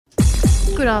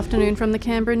Good afternoon from the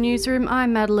Canberra newsroom.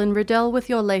 I'm Madeline Riddell with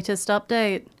your latest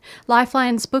update.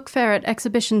 Lifeline's book fair at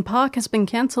Exhibition Park has been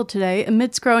cancelled today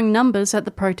amidst growing numbers at the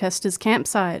protesters'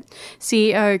 campsite.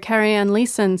 CEO Carrie-Anne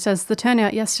Leeson says the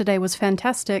turnout yesterday was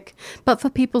fantastic, but for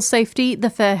people's safety,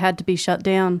 the fair had to be shut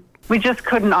down. We just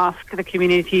couldn't ask the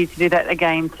community to do that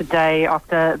again today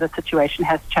after the situation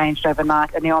has changed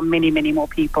overnight and there are many, many more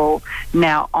people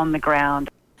now on the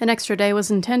ground. An extra day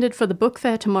was intended for the book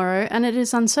fair tomorrow, and it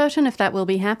is uncertain if that will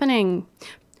be happening.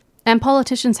 And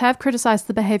politicians have criticised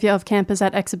the behaviour of campers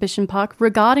at Exhibition Park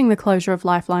regarding the closure of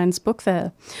Lifeline's book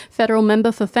fair. Federal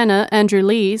member for Fenner, Andrew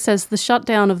Lee, says the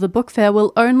shutdown of the book fair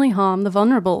will only harm the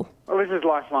vulnerable. Well, this is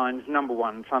Lifeline's number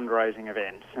one fundraising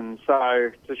event, and so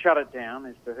to shut it down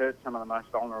is to hurt some of the most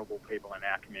vulnerable people in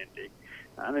our community.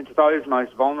 And it's those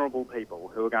most vulnerable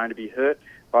people who are going to be hurt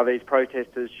by these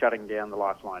protesters shutting down the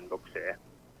Lifeline book fair.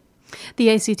 The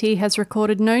ACT has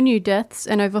recorded no new deaths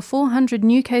and over 400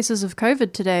 new cases of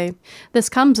COVID today. This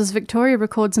comes as Victoria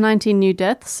records 19 new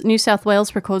deaths, New South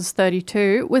Wales records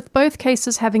 32, with both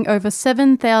cases having over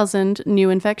 7,000 new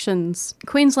infections.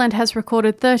 Queensland has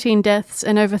recorded 13 deaths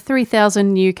and over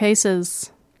 3,000 new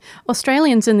cases.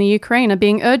 Australians in the Ukraine are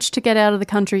being urged to get out of the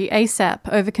country ASAP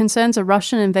over concerns a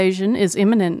Russian invasion is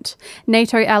imminent.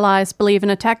 NATO allies believe an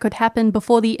attack could happen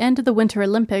before the end of the Winter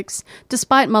Olympics,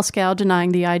 despite Moscow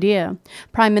denying the idea.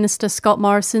 Prime Minister Scott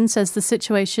Morrison says the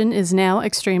situation is now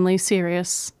extremely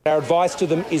serious. Our advice to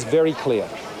them is very clear.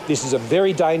 This is a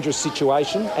very dangerous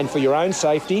situation, and for your own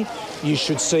safety, you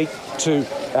should seek to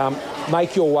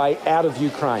make your way out of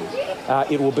Ukraine.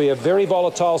 It will be a very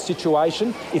volatile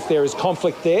situation if there is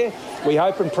conflict there. We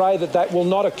hope and pray that that will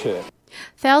not occur.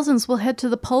 Thousands will head to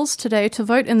the polls today to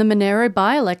vote in the Monero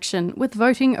by-election, with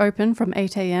voting open from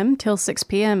 8 a.m. till 6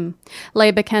 p.m.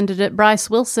 Labor candidate Bryce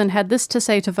Wilson had this to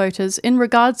say to voters in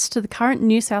regards to the current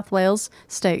New South Wales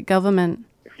state government.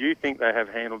 If you think they have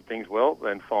handled things well,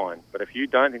 then fine. But if you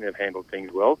don't think they've handled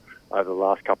things well over the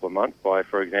last couple of months by,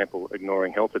 for example,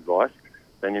 ignoring health advice,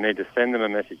 then you need to send them a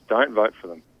message. Don't vote for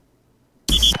them.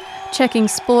 Checking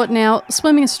sport now,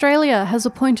 Swimming Australia has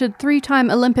appointed three-time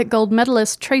Olympic gold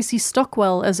medalist Tracy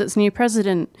Stockwell as its new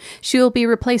president. She will be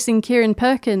replacing Kieran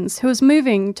Perkins, who is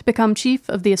moving to become chief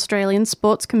of the Australian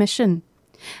Sports Commission.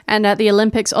 And at the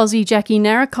Olympics, Aussie Jackie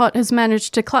Narracott has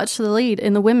managed to clutch the lead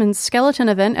in the women's skeleton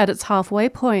event at its halfway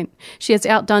point. She has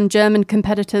outdone German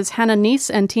competitors Hannah Nies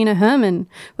and Tina Hermann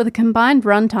with a combined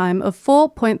run time of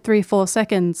 4.34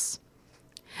 seconds.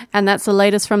 And that's the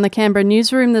latest from the Canberra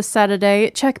newsroom this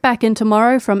Saturday. Check back in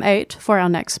tomorrow from 8 for our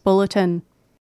next bulletin.